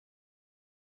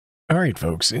Alright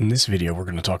folks, in this video we're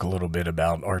going to talk a little bit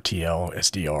about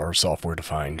RTL-SDR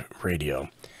software-defined radio.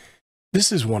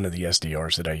 This is one of the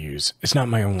SDRs that I use. It's not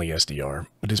my only SDR,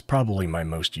 but it's probably my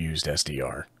most used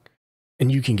SDR.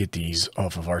 And you can get these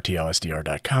off of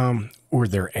RTL-SDR.com or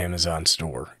their Amazon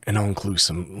store, and I'll include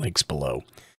some links below.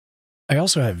 I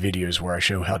also have videos where I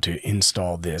show how to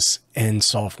install this and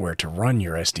software to run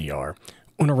your SDR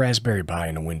on a Raspberry Pi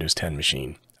and a Windows 10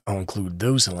 machine. I'll include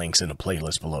those links in a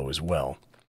playlist below as well.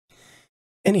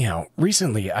 Anyhow,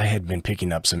 recently I had been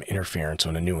picking up some interference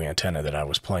on a new antenna that I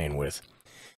was playing with.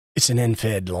 It's an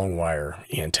end-fed long wire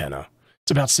antenna.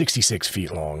 It's about 66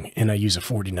 feet long, and I use a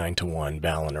 49-to-1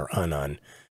 balun or unun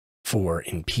for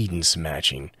impedance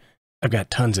matching. I've got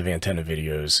tons of antenna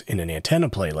videos in an antenna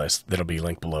playlist that'll be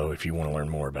linked below if you want to learn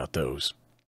more about those.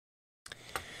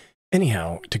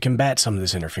 Anyhow, to combat some of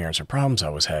this interference or problems I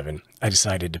was having, I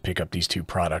decided to pick up these two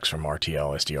products from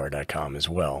RTL-SDR.com as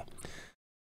well.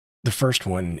 The first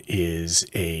one is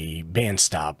a band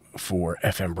stop for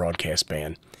FM broadcast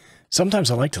band.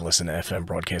 Sometimes I like to listen to FM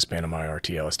broadcast band on my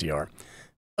RTL-SDR.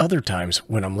 Other times,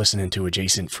 when I'm listening to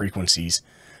adjacent frequencies,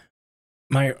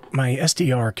 my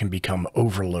SDR can become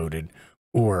overloaded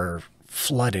or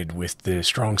flooded with the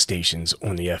strong stations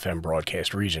on the FM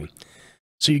broadcast region.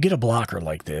 So you get a blocker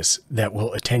like this that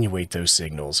will attenuate those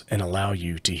signals and allow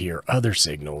you to hear other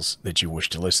signals that you wish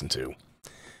to listen to.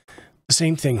 The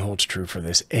same thing holds true for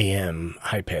this AM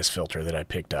high-pass filter that I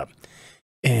picked up,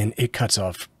 and it cuts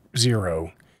off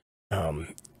 0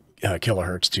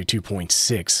 kilohertz to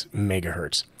 2.6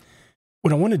 megahertz.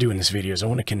 What I want to do in this video is I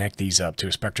want to connect these up to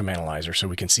a spectrum analyzer so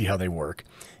we can see how they work,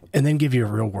 and then give you a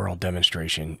real-world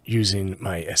demonstration using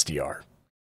my SDR.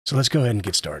 So let's go ahead and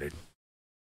get started.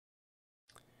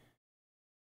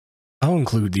 I'll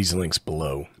include these links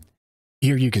below.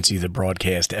 Here you can see the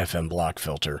broadcast FM block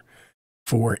filter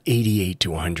for 88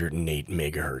 to 108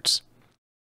 megahertz.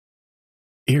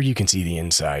 Here you can see the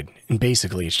inside, and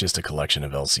basically it's just a collection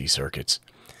of LC circuits.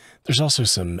 There's also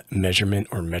some measurement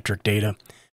or metric data.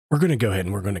 We're going to go ahead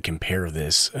and we're going to compare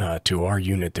this to our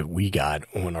unit that we got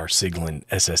on our Siglent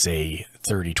SSA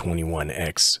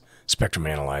 3021X spectrum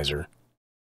analyzer.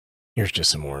 Here's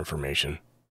just some more information.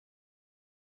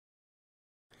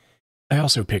 I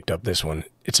also picked up this one.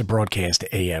 It's a broadcast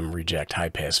AM reject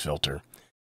high-pass filter.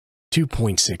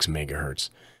 2.6 megahertz.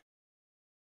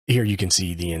 Here you can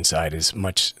see the inside is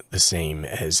much the same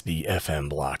as the FM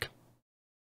block.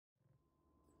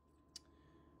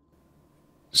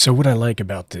 So what I like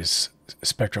about this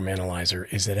spectrum analyzer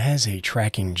is that it has a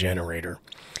tracking generator.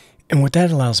 And what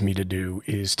that allows me to do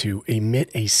is to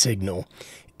emit a signal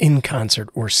in concert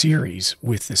or series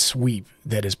with the sweep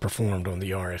that is performed on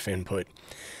the RF input.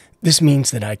 This means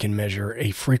that I can measure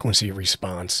a frequency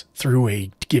response through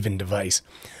a given device,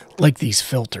 like these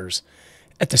filters,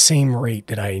 at the same rate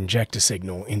that I inject a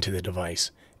signal into the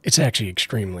device. It's actually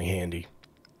extremely handy.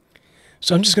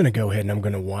 So I'm just going to go ahead and I'm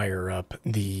going to wire up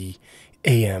the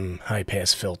AM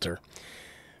high-pass filter.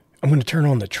 I'm going to turn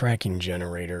on the tracking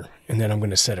generator, and then I'm going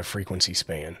to set a frequency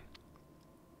span.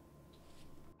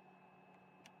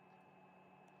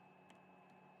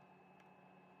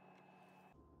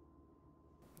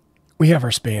 We have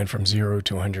our span from 0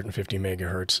 to 150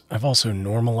 megahertz. I've also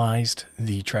normalized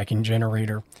the tracking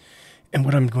generator. And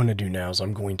what I'm going to do now is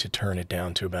I'm going to turn it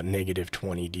down to about negative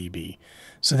 20 dB.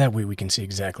 So that way we can see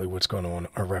exactly what's going on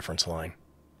our reference line.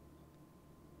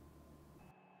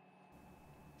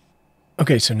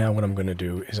 Okay, so now what I'm going to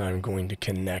do is I'm going to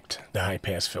connect the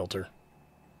high-pass filter.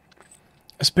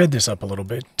 I sped this up a little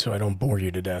bit so I don't bore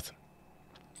you to death.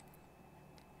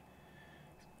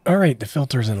 Alright, the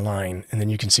filter's in line, and then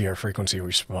you can see our frequency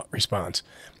response.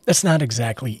 That's not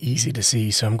exactly easy to see,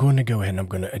 so I'm going to go ahead and I'm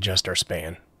going to adjust our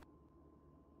span.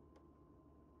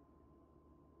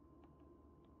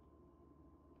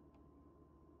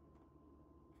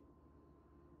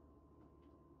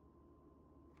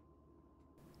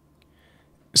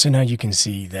 So now you can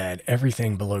see that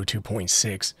everything below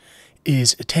 2.6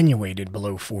 is attenuated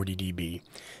below 40 dB.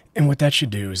 And what that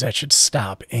should do is that should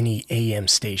stop any AM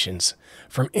stations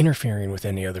from interfering with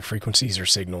any other frequencies or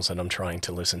signals that I'm trying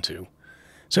to listen to.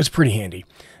 So it's pretty handy.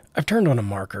 I've turned on a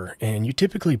marker, and you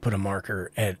typically put a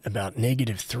marker at about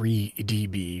negative 3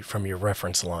 dB from your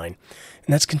reference line,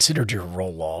 and that's considered your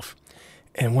roll-off.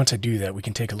 And once I do that, we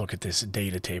can take a look at this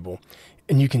data table,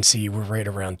 and you can see we're right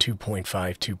around 2.5,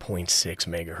 2.6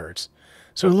 megahertz.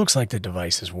 So it looks like the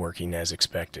device is working as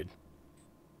expected.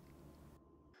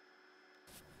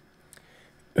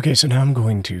 Okay, so now I'm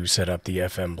going to set up the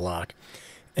FM block,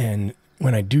 and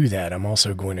when I do that, I'm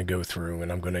also going to go through and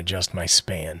I'm going to adjust my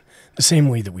span, the same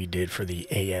way that we did for the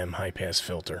AM high-pass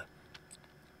filter.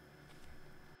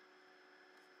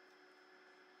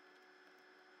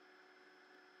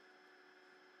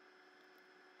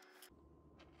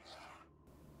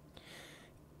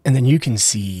 And then you can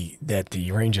see that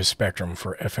the range of spectrum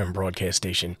for FM broadcast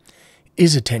station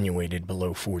is attenuated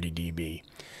below 40 dB.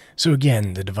 So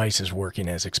again, the device is working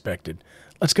as expected.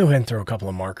 Let's go ahead and throw a couple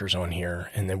of markers on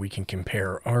here, and then we can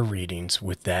compare our readings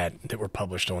with that were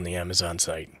published on the Amazon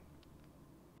site.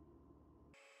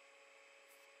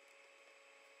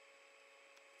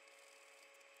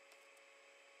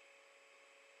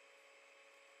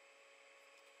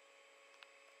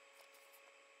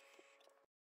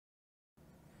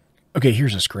 Okay,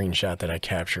 here's a screenshot that I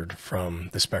captured from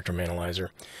the spectrum analyzer.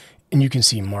 And you can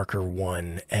see marker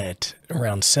 1 at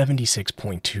around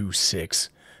 76.26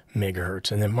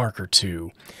 megahertz, and then marker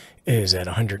 2 is at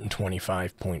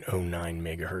 125.09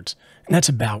 megahertz. And that's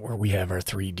about where we have our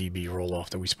 3 dB roll-off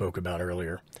that we spoke about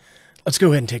earlier. Let's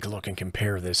go ahead and take a look and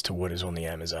compare this to what is on the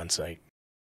Amazon site.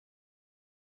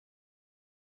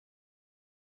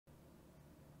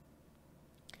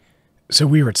 So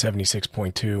we were at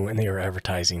 76.2 and they are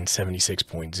advertising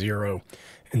 76.0,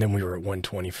 and then we were at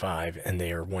 125 and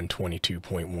they are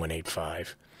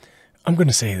 122.185. I'm going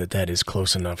to say that that is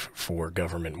close enough for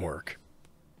government work.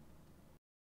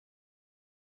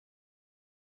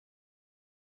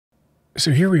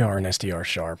 So here we are in SDR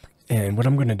Sharp, and what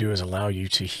I'm going to do is allow you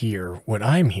to hear what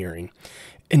I'm hearing,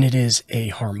 and it is a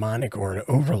harmonic or an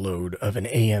overload of an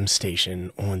AM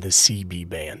station on the CB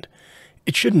band.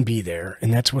 It shouldn't be there,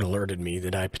 and that's what alerted me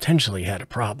that I potentially had a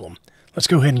problem. Let's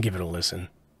go ahead and give it a listen.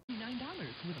 $9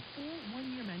 with a full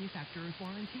 1-year manufacturer's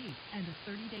warranty and a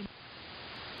 30-day...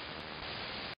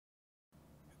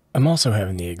 I'm also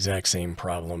having the exact same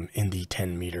problem in the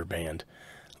 10-meter band.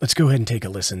 Let's go ahead and take a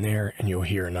listen there, and you'll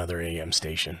hear another AM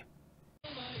station.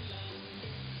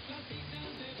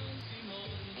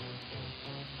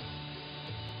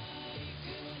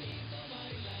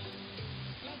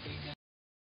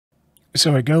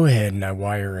 So I go ahead and I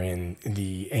wire in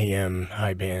the AM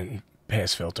high band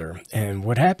pass filter, and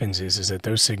what happens is that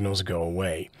those signals go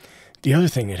away. The other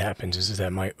thing that happens is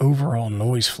that my overall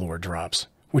noise floor drops,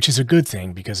 which is a good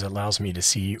thing because it allows me to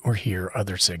see or hear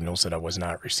other signals that I was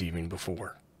not receiving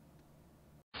before.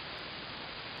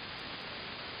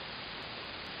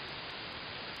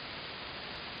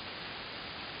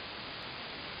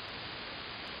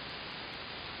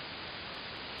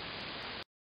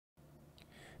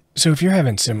 So if you're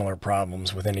having similar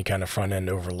problems with any kind of front-end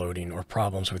overloading or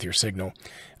problems with your signal,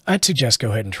 I'd suggest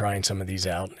go ahead and trying some of these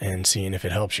out and seeing if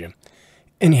it helps you.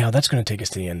 Anyhow, that's going to take us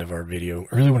to the end of our video.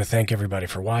 I really want to thank everybody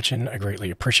for watching. I greatly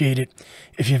appreciate it.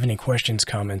 If you have any questions,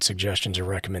 comments, suggestions, or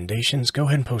recommendations, go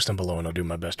ahead and post them below and I'll do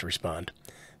my best to respond.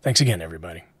 Thanks again,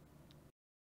 everybody.